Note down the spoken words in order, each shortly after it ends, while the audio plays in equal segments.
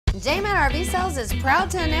J-Mat RV Sales is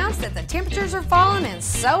proud to announce that the temperatures are falling and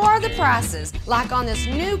so are the prices. Like on this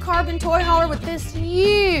new carbon toy hauler with this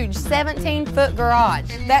huge 17-foot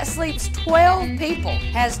garage that sleeps 12 people,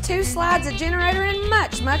 has 2 slides, a generator, and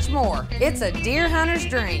much, much more. It's a deer hunter's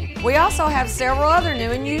dream. We also have several other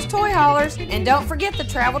new and used toy haulers, and don't forget the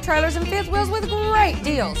travel trailers and fifth wheels with great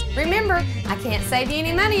deals. Remember, I can't save you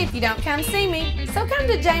any money if you don't come see me. So come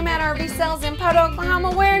to J-Mat RV Sales in Poto,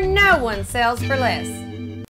 Oklahoma, where no one sells for less.